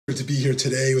to be here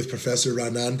today with Professor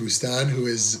Boustan, who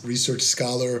is research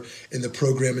scholar in the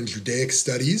program in Judaic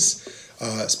Studies,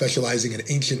 specializing in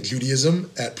ancient Judaism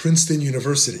at Princeton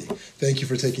University. Thank you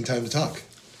for taking time to talk.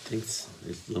 Thanks.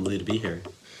 It's lovely to be here.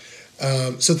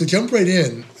 So to jump right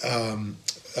in on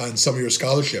some of your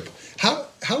scholarship,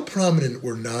 how prominent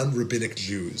were non-rabbinic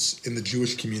Jews in the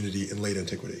Jewish community in late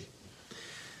antiquity?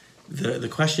 The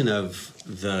question of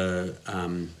the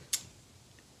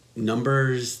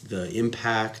numbers, the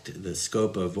impact, the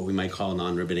scope of what we might call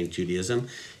non-rabbinic Judaism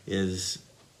is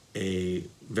a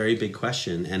very big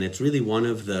question, and it's really one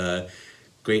of the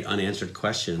great unanswered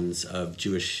questions of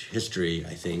Jewish history.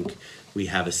 I think we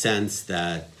have a sense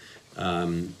that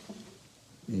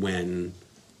when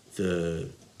the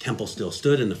temple still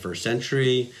stood in the first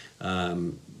century,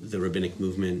 the rabbinic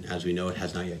movement, as we know it,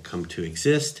 has not yet come to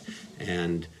exist,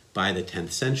 and by the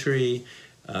 10th century,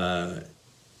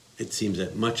 it seems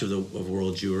that much of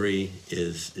world Jewry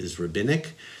is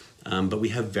rabbinic, but we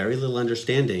have very little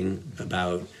understanding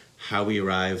about how we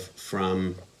arrive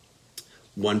from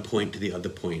one point to the other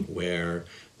point, where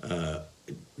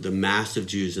the mass of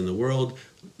Jews in the world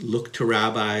look to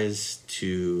rabbis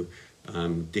to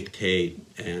dictate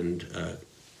and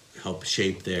help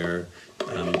shape their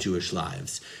Jewish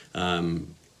lives.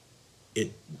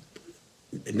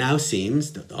 It now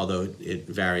seems, although it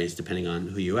varies depending on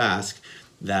who you ask,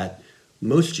 that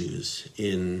most Jews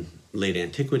in late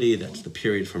antiquity, that's the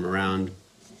period from around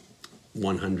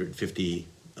 150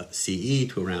 CE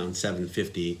to around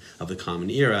 750 of the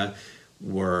Common Era,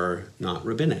 were not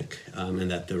rabbinic, and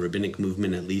that the rabbinic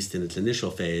movement, at least in its initial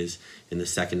phase in the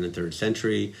 2nd and 3rd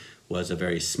century, was a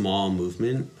very small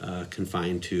movement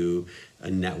confined to a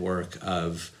network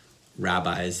of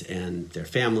rabbis and their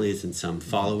families and some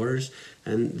followers.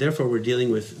 And therefore, we're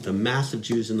dealing with the mass of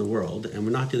Jews in the world, and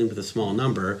we're not dealing with a small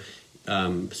number.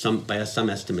 By some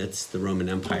estimates, the Roman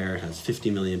Empire has 50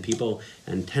 million people,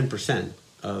 and 10%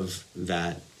 of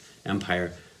that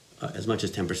empire, as much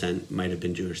as 10%, might have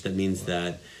been Jewish. That means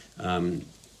that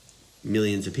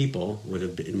millions of people would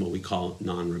have been what we call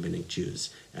non-rabbinic Jews.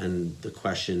 And the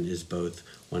question is both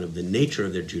one of the nature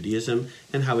of their Judaism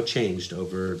and how it changed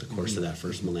over the course of that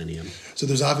first millennium. So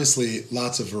there's obviously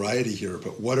lots of variety here,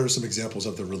 but what are some examples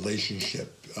of the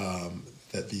relationship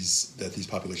that these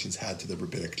populations had to the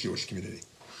rabbinic Jewish community?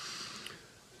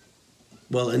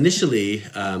 Well, initially,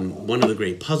 one of the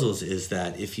great puzzles is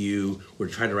that if you were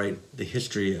to try to write the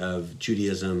history of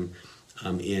Judaism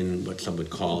in what some would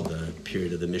call the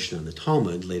period of the Mishnah and the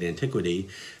Talmud, late antiquity,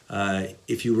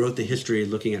 if you wrote the history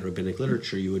looking at rabbinic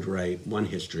literature, you would write one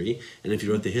history, and if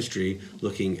you wrote the history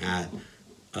looking at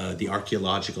the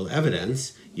archaeological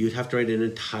evidence, you would have to write an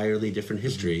entirely different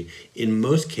history. In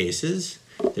most cases,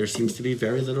 there seems to be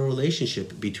very little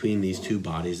relationship between these two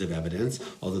bodies of evidence,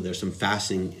 although there's some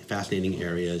fascinating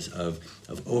areas of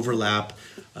overlap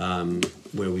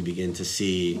where we begin to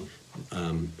see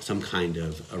some kind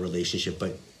of a relationship.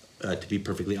 But to be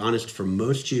perfectly honest, for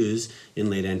most Jews in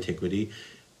late antiquity,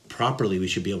 properly we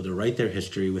should be able to write their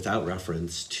history without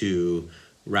reference to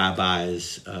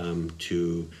rabbis,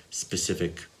 to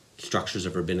specific structures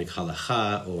of rabbinic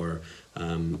halacha or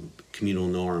communal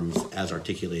norms as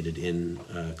articulated in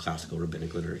classical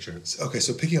rabbinic literature. Okay,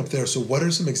 so picking up there, so what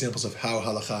are some examples of how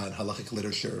halacha and halachic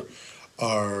literature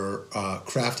are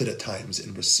crafted at times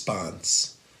in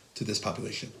response to this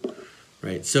population?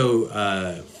 Right,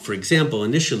 so for example,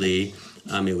 initially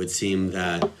it would seem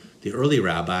that the early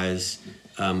rabbis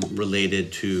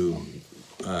related to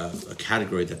a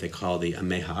category that they call the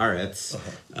Amei Haaretz,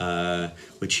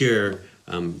 which here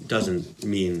doesn't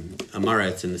mean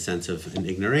amaretz in the sense of an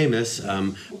ignoramus,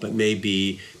 but may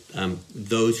be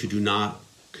those who do not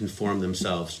conform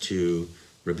themselves to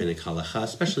rabbinic halacha,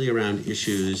 especially around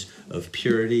issues of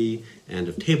purity and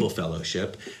of table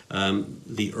fellowship.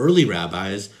 The early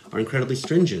rabbis are incredibly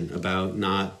stringent about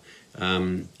not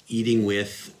eating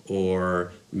with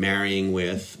or marrying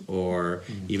with or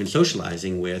even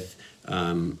socializing with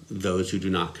those who do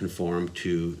not conform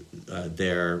to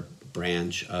their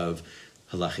branch of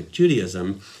halachic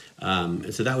Judaism.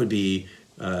 And so that would be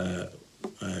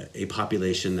a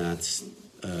population that's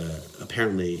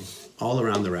apparently all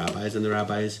around the rabbis, and the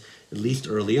rabbis, at least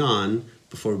early on,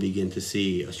 before we begin to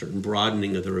see a certain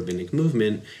broadening of the rabbinic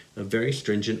movement, a very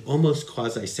stringent, almost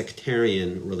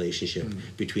quasi-sectarian relationship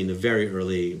between the very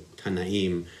early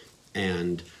Tanaim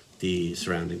and the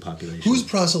surrounding population. Who's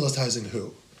proselytizing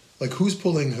who? Like, who's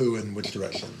pulling who in which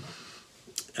direction?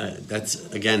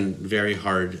 That's, again, very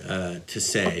hard to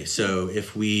say. So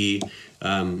if we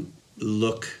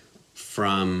look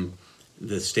from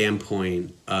the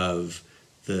standpoint of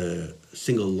the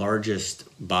single largest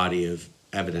body of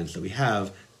evidence that we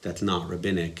have, that's not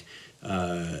rabbinic.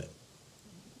 That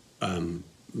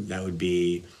would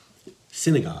be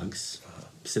synagogues,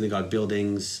 synagogue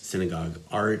buildings, synagogue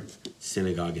art,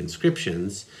 synagogue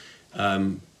inscriptions.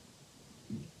 By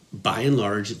and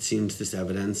large, it seems this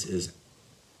evidence is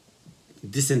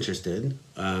disinterested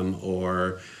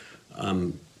or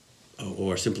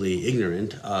simply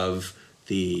ignorant of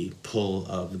the pull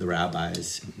of the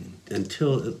rabbis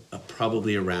until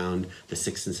probably around the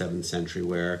 6th and 7th century,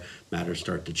 where matters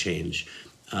start to change.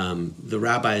 The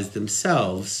rabbis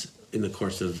themselves, in the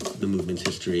course of the movement's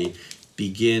history,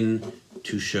 begin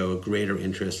to show a greater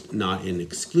interest not in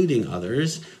excluding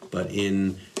others, but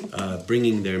in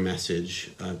bringing their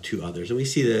message to others. And we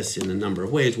see this in a number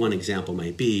of ways. One example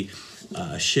might be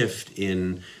a shift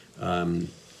in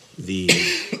the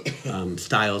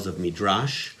styles of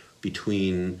Midrash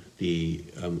between the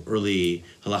early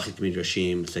halachic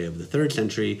Midrashim, say, of the 3rd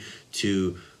century,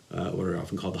 to what are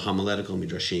often called the homiletical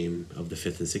Midrashim of the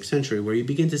 5th and 6th century, where you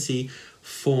begin to see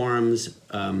forms,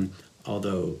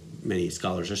 although many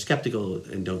scholars are skeptical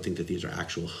and don't think that these are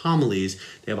actual homilies,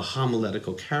 they have a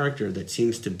homiletical character that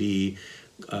seems to be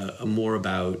more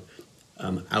about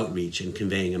outreach and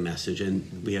conveying a message.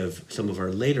 And we have some of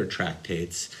our later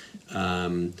tractates,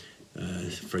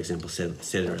 for example,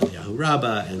 Seder Eliyahu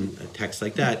Rabbah and a text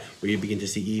like that, where you begin to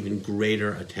see even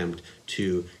greater attempt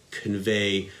to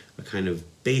convey a kind of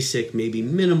basic, maybe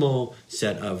minimal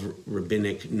set of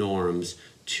rabbinic norms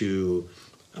to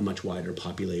a much wider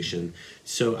population.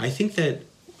 So I think that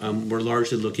we're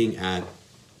largely looking at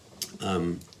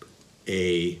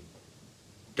a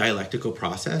dialectical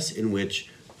process in which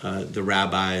the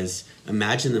rabbis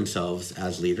imagine themselves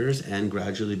as leaders and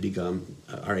gradually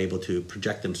are able to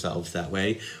project themselves that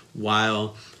way,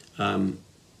 while what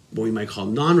we might call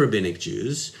non-rabbinic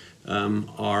Jews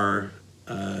are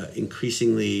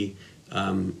increasingly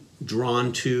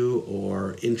drawn to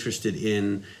or interested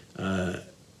in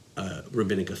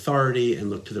rabbinic authority and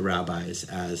look to the rabbis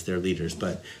as their leaders.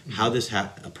 But how this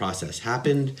process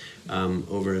happened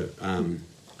over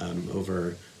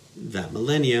that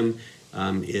millennium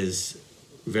is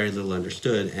very little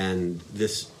understood, and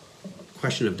this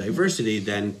question of diversity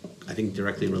then I think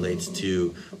directly relates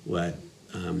to what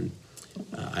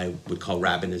I would call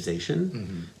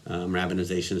rabbinization.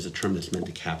 Rabbinization is a term that's meant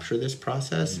to capture this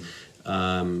process,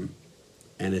 and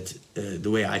it's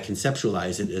the way I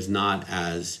conceptualize it is not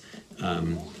as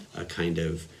a kind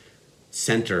of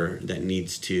center that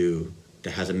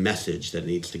has a message that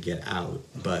needs to get out,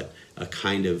 but a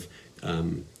kind of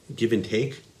give and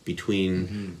take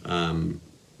between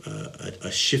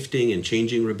a shifting and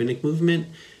changing rabbinic movement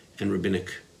and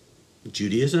rabbinic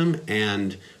Judaism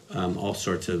and all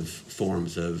sorts of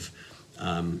forms of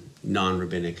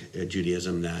non-rabbinic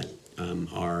Judaism that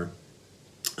are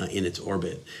in its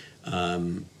orbit.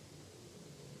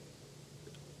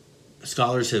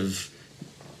 Scholars have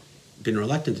been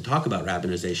reluctant to talk about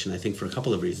rabbinization, I think, for a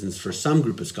couple of reasons. For some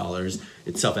group of scholars,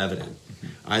 it's self-evident.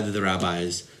 Either the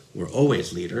rabbis were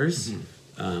always leaders,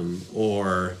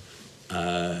 or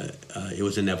it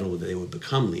was inevitable that they would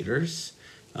become leaders.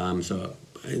 So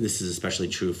this is especially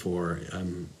true for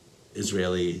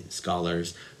Israeli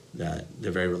scholars, that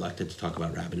they're very reluctant to talk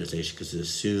about rabbinization because it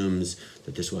assumes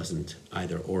that this wasn't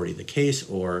either already the case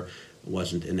or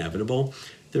wasn't inevitable.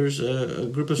 There's a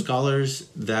group of scholars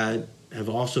that have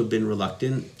also been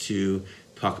reluctant to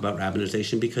talk about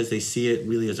rabbinization because they see it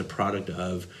really as a product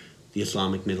of the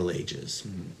Islamic Middle Ages.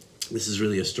 This is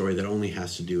really a story that only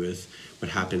has to do with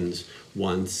what happens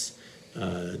once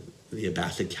the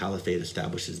Abbasid Caliphate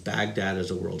establishes Baghdad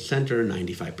as a world center.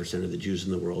 95% of the Jews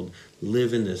in the world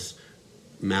live in this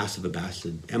massive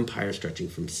Abbasid empire stretching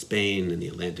from Spain and the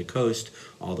Atlantic coast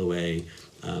all the way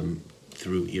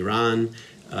through Iran.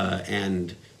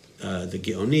 And the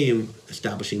Geonim,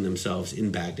 establishing themselves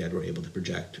in Baghdad, were able to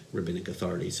project rabbinic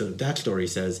authority. So that story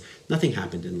says nothing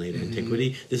happened in late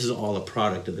antiquity. This is all a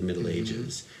product of the Middle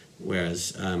Ages.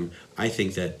 Whereas I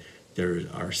think that there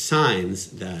are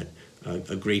signs that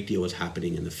a great deal was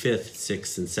happening in the 5th,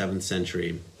 6th, and 7th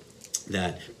century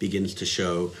that begins to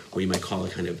show what you might call a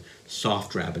kind of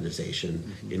soft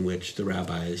rabbinization, in which the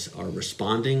rabbis are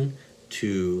responding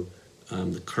to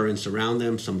the currents around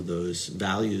them, some of those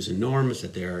values and norms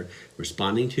that they're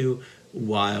responding to,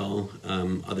 while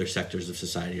other sectors of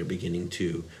society are beginning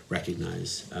to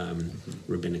recognize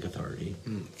rabbinic authority.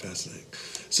 Fascinating.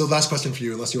 So last question for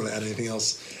you, unless you want to add anything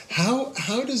else. How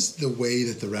does the way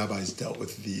that the rabbis dealt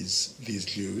with these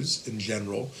Jews in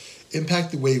general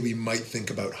impact the way we might think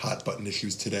about hot-button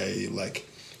issues today, like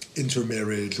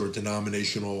intermarriage or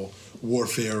denominational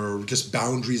warfare or just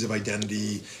boundaries of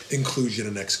identity, inclusion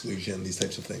and exclusion, these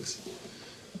types of things?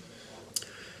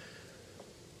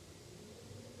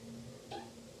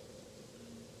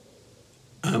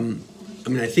 I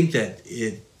mean, I think that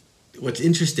what's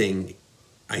interesting,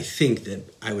 I think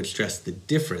that I would stress the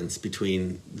difference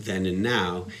between then and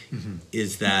now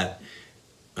is that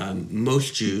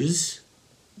most Jews,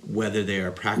 whether they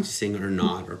are practicing or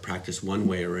not, or practice one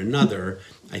way or another,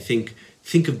 I think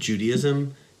of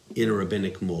Judaism in a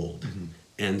rabbinic mold.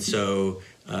 And so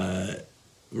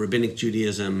rabbinic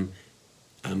Judaism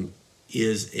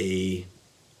is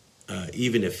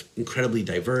even if incredibly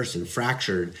diverse and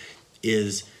fractured,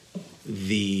 is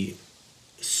the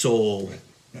sole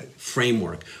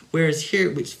framework. Whereas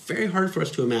here, it's very hard for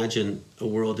us to imagine a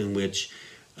world in which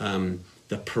the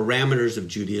parameters of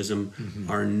Judaism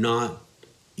are not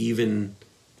even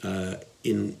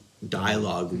in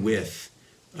dialogue with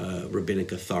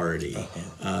rabbinic authority.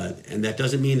 And that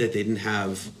doesn't mean that they didn't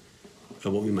have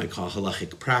what we might call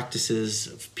halachic practices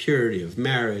of purity of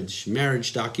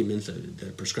marriage documents that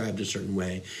are prescribed a certain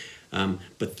way.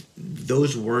 But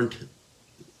those weren't,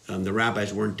 the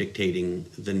rabbis weren't dictating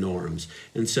the norms.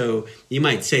 And so you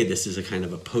might say this is a kind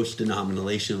of a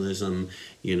post-denominationalism,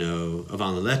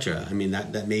 avant la lettre. I mean,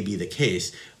 that may be the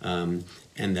case. And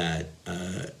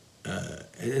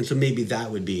so maybe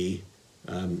that would be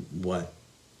what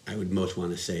I would most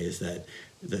want to say, is that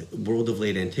the world of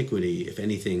late antiquity, if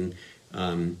anything,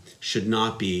 should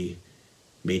not be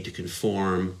made to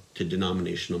conform to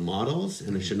denominational models,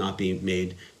 and it should not be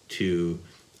made to,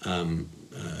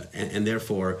 and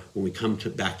therefore, when we come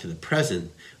back to the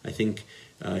present, I think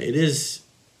it is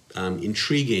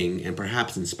intriguing and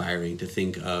perhaps inspiring to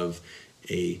think of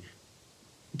a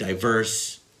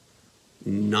diverse,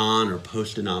 non or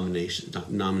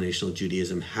post-denominational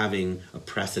Judaism having a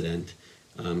precedent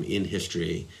in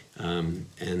history,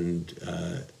 and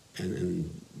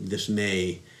this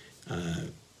may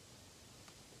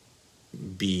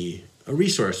be a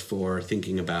resource for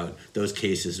thinking about those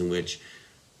cases in which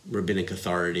rabbinic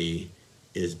authority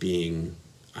is being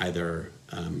either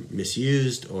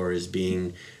misused or is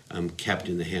being kept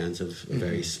in the hands of a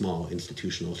very small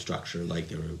institutional structure like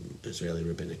the Israeli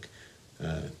rabbinic,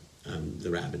 the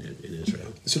rabbinate in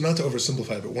Israel. So not to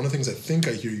oversimplify, but one of the things I think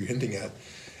I hear you hinting at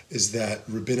is that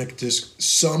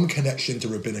some connection to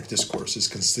rabbinic discourse is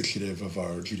constitutive of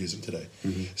our Judaism today.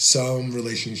 Some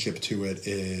relationship to it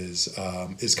is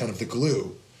kind of the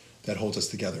glue that holds us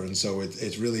together, and so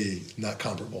it's really not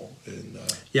comparable.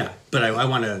 Yeah, but I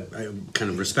want to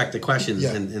kind of respect the questions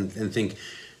and think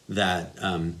that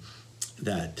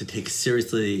that to take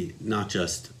seriously not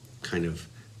just kind of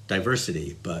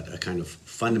diversity, but a kind of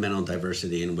fundamental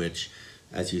diversity in which,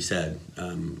 as you said,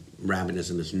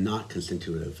 rabbinism is not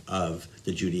constitutive of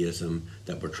the Judaism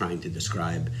that we're trying to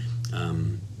describe,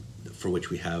 for which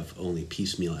we have only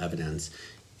piecemeal evidence,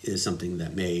 is something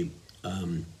that may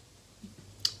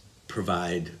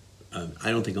provide,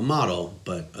 I don't think a model,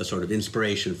 but a sort of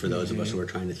inspiration for those of us who are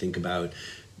trying to think about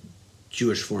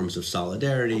Jewish forms of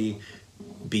solidarity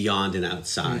beyond and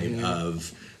outside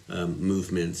of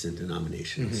movements and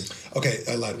denominations. Okay,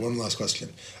 I lied. One last question,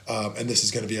 and this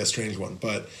is going to be a strange one,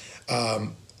 but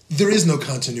there is no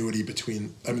continuity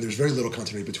between. I mean, there's very little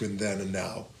continuity between then and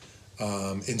now,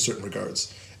 in certain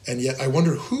regards. And yet, I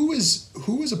wonder who is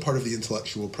a part of the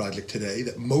intellectual project today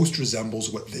that most resembles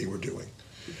what they were doing,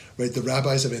 right? The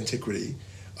rabbis of antiquity.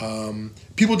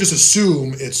 People just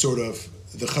assume it's sort of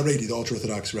the Haredi, the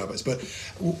ultra-Orthodox rabbis. But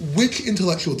which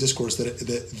intellectual discourse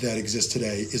that exists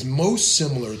today is most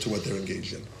similar to what they're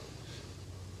engaged in?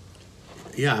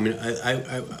 Yeah, I mean,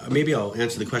 I maybe I'll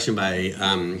answer the question by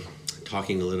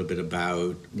talking a little bit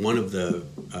about one of the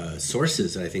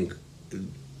sources that I think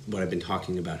what I've been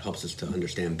talking about helps us to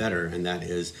understand better, and that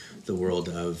is the world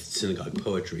of synagogue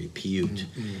poetry, piyut.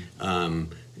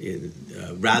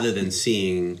 Rather than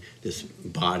seeing this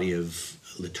body of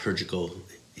liturgical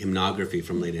hymnography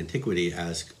from late antiquity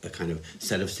as a kind of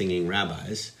set of singing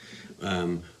rabbis,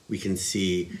 we can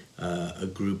see a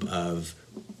group of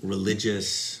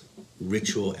religious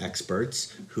ritual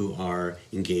experts who are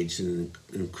engaged in an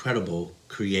incredible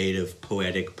creative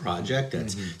poetic project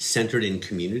that's centered in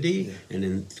community and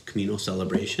in communal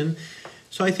celebration.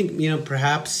 So I think,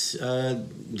 perhaps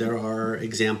there are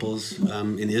examples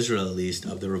in Israel, at least,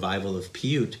 of the revival of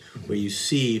piyut, where you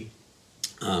see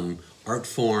art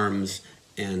forms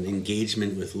and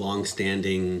engagement with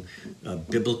long-standing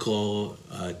biblical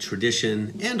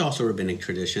tradition and also rabbinic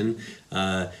tradition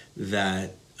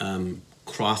that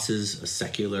crosses a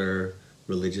secular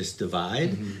religious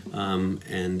divide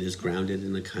and is grounded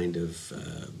in a kind of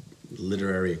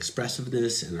literary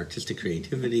expressiveness and artistic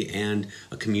creativity and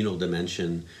a communal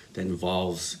dimension that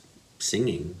involves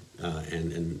singing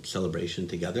and celebration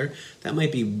together. That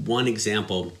might be one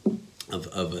example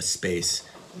of a space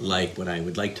like what I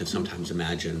would like to sometimes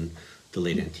imagine the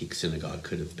late antique synagogue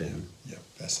could have been. Yeah,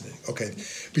 fascinating. Okay,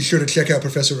 be sure to check out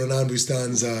Professor Ranan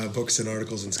Boustan's books and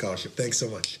articles and scholarship. Thanks so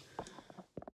much.